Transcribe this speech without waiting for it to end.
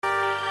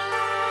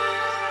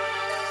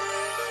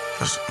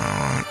That's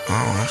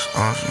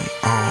awesome.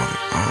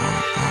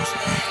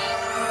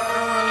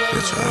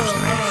 Bitch ass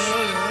niggas.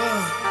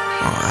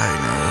 Oh, hey,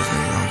 nigga, those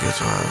niggas gon' get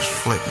your ass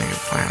flipped, nigga,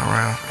 playing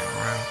around.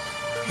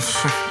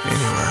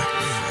 Anyway,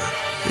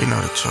 you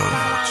know the truth.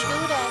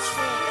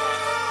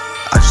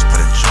 I just put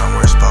a drum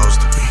where it's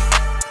supposed to be.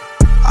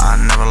 I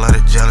never let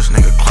a jealous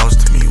nigga close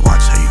to me.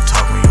 Watch how you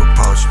talk when you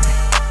approach me.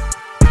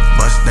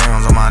 Bust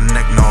downs on my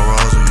neck, no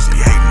rosaries.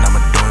 You hating,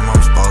 I'ma do him, I'm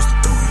supposed to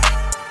do him.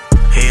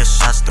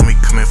 Headshots, then we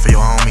come in for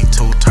your homie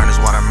too. Turn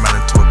this watermelon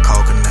to a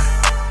coconut.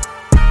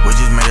 We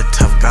just made a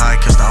tough guy,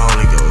 kiss the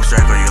Holy Ghost.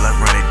 Drakeo, you left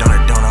running, don't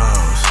it, don't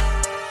hoes.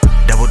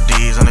 Double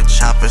D's on the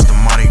chop, it's the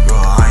Mardi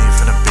Gras. I ain't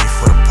finna beef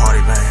with a party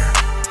banger.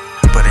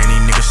 But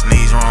any nigga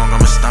sneeze wrong,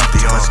 I'ma stump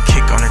the yours.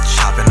 Kick on the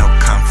chop and no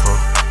comfort.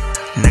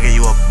 Nigga,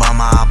 you a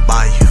bummer, I'll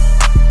buy you.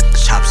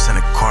 Chops in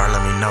the car,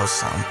 let me know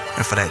something.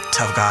 And for that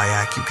tough guy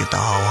act, you get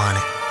the whole 100.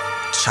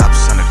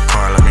 Chops in the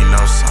car, let me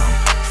know something.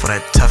 For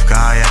that tough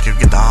guy act, you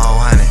get the whole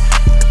 100.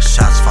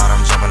 Shots fired,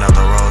 I'm jumping out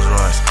the Rolls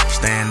Royce.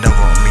 Stand over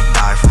on me,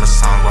 die from a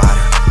songwriter.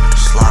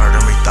 Slaughtered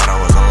him, he thought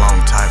I was a lone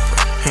typer.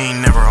 He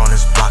ain't never on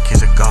his block, he's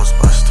a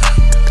ghostbuster.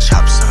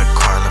 Chops in the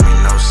car, let me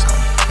know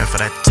something. And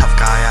for that tough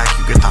guy act,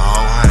 you get the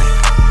whole 100.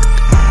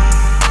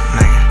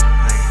 Nigga.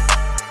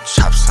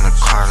 Chops in the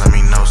car, let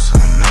me know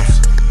something, nigga.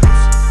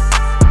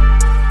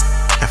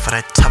 And for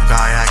that tough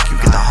guy act, you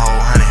get the whole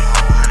 100.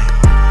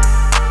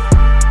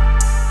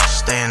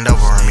 Stand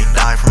over him, he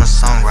died from a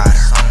songwriter.